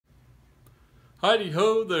Heidi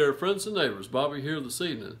ho there, friends and neighbors. Bobby here this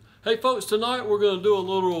evening. Hey folks, tonight we're going to do a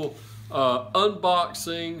little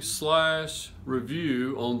unboxing /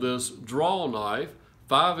 review on this draw knife,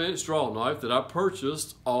 5-inch draw knife that I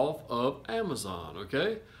purchased off of Amazon,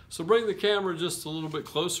 okay? So bring the camera just a little bit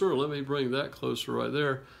closer. Let me bring that closer right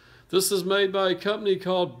there. This is made by a company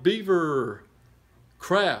called Beaver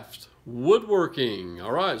Craft Woodworking.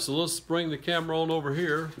 All right, so let's bring the camera on over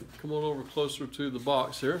here. Come on over closer to the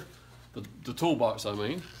box here. The toolbox, I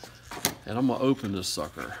mean. And I'm gonna open this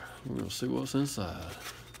sucker. We're gonna see what's inside.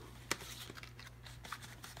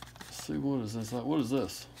 Let's see what is inside. What is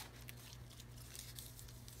this?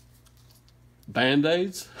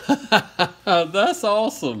 Band-Aids? That's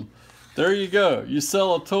awesome. There you go. You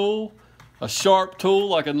sell a tool, a sharp tool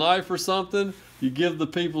like a knife or something, you give the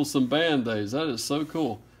people some Band-Aids. That is so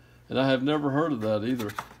cool. And I have never heard of that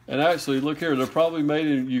either. And actually, look here, they're probably made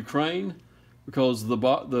in Ukraine, because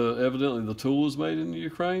evidently the tool is made in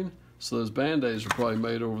Ukraine, so those Band-Aids are probably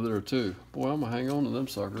made over there too. Boy, I'm gonna hang on to them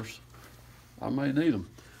suckers. I may need them.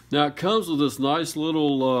 Now it comes with this nice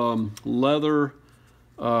little leather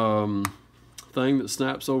thing that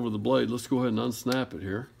snaps over the blade. Let's go ahead and unsnap it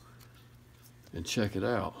here and check it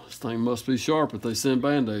out. This thing must be sharp if they send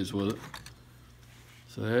Band-Aids with it.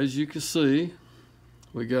 So as you can see,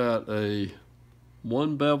 we got a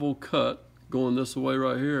one bevel cut going this way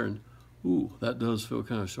right here, and ooh, that does feel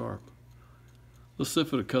kind of sharp. Let's see if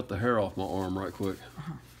it'll cut the hair off my arm right quick.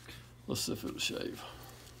 Let's see if it'll shave.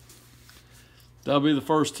 That'll be the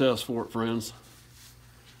first test for it, friends.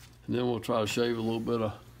 And then we'll try to shave a little bit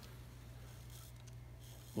of,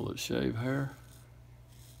 will it shave hair?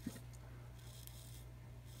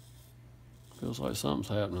 Feels like something's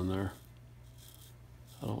happening there.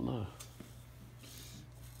 I don't know.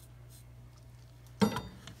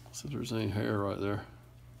 See if there's any hair right there.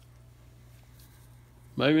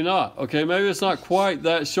 Maybe not. Okay, maybe it's not quite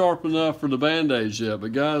that sharp enough for the Band-Aids yet,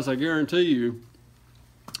 but guys, I guarantee you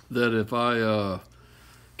that if I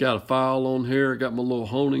got a file on here, got my little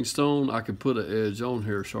honing stone, I could put an edge on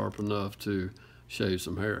here sharp enough to shave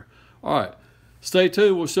some hair. All right, stay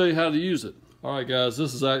tuned. We'll show you how to use it. All right, guys,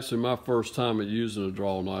 this is actually my first time at using a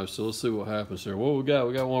draw knife, so let's see what happens here. What we got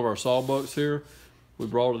one of our sawbucks here. We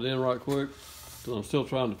brought it in right quick. So I'm still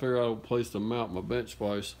trying to figure out a place to mount my bench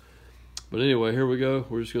vise. But anyway, here we go.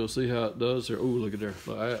 We're just going to see how it does here. Ooh, look at there.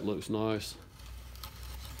 That looks nice.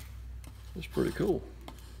 That's pretty cool.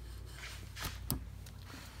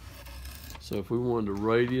 So if we wanted to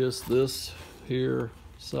radius this here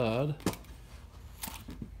side,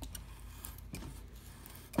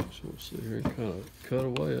 so we'll see here, kind of cut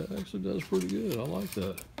away. It actually does pretty good. I like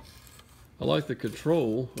that. I like the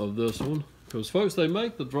control of this one. Because folks, they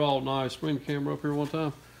make the draw knives. Bring the camera up here one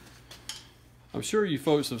time. I'm sure you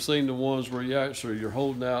folks have seen the ones where you're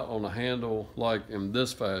holding out on a handle like in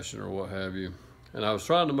this fashion or what have you. And I was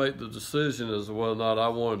trying to make the decision as to whether or not I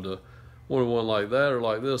wanted one like that or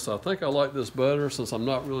like this. I think I like this better since I'm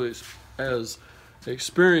not really as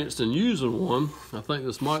experienced in using one. I think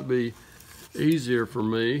this might be easier for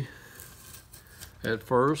me at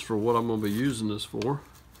first for what I'm going to be using this for.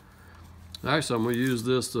 Actually, I'm going to use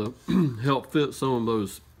this to help fit some of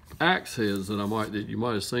those axe heads that you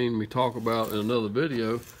might have seen me talk about in another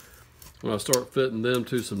video. When I start fitting them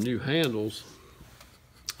to some new handles,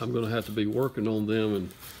 I'm going to have to be working on them and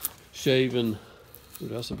shaving. Ooh,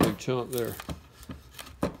 that's a big chunk there.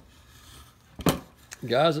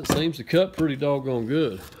 Guys, it seems to cut pretty doggone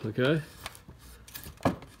good, okay?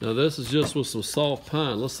 Now this is just with some soft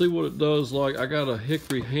pine. Let's see what it does like. I got a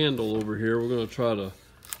hickory handle over here. We're going to try to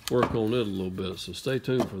work on it a little bit, so stay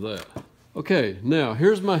tuned for that. Okay, now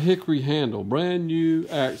here's my hickory handle, brand new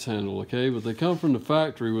axe handle, okay? But they come from the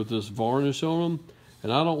factory with this varnish on them,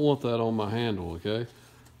 and I don't want that on my handle, okay?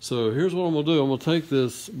 So here's what I'm gonna do. I'm gonna take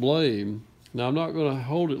this blade. Now I'm not gonna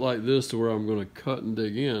hold it like this to where I'm gonna cut and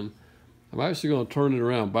dig in. I'm actually gonna turn it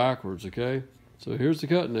around backwards, okay? So here's the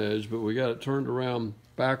cutting edge, but we got it turned around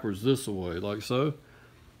backwards this way, like so.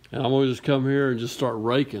 And I'm gonna just come here and just start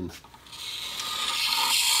raking.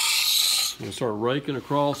 I'm gonna start raking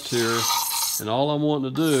across here, and all I'm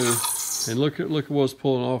wanting to do, and look at what's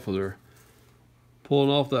pulling off of there. Pulling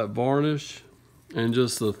off that varnish and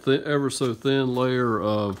just the ever so thin layer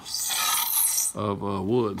of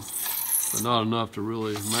wood, but not enough to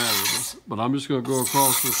really matter. But I'm just gonna go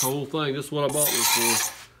across this whole thing. This is what I bought this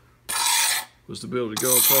for, was to be able to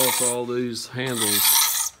go across all these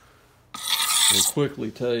handles and quickly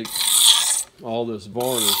take all this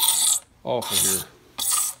varnish off of here.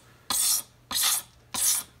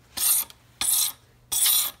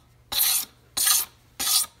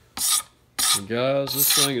 And guys,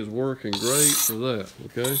 this thing is working great for that,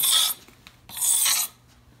 okay?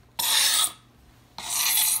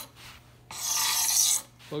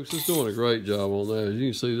 Folks, it's doing a great job on that. As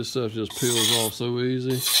you can see, this stuff just peels off so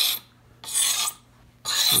easy.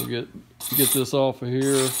 We'll get this off of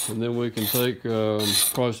here, and then we can take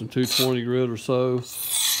probably some 220 grit or so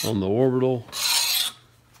on the orbital,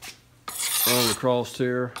 on the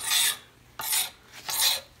crosshair,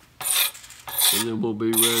 and then we'll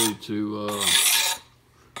be ready to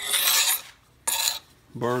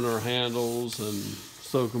burn our handles and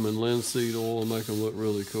soak them in linseed oil and make them look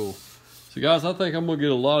really cool. So guys, I think I'm gonna get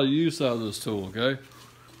a lot of use out of this tool, okay?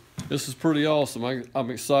 This is pretty awesome. I'm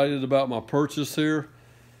excited about my purchase here.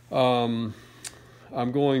 I'm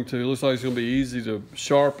going to, looks like it's gonna be easy to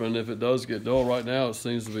sharpen if it does get dull. Right now it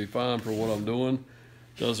seems to be fine for what I'm doing.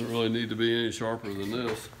 Doesn't really need to be any sharper than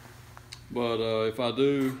this. But if I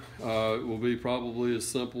do, it will be probably as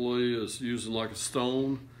simply as using like a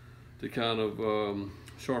stone to kind of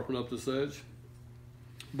sharpen up this edge.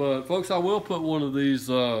 But folks, I will put one of these,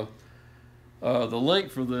 the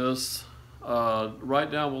link for this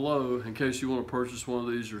right down below in case you want to purchase one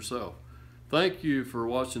of these yourself. Thank you for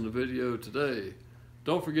watching the video today.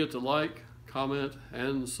 Don't forget to like, comment,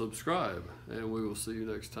 and subscribe, and we will see you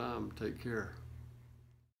next time. Take care.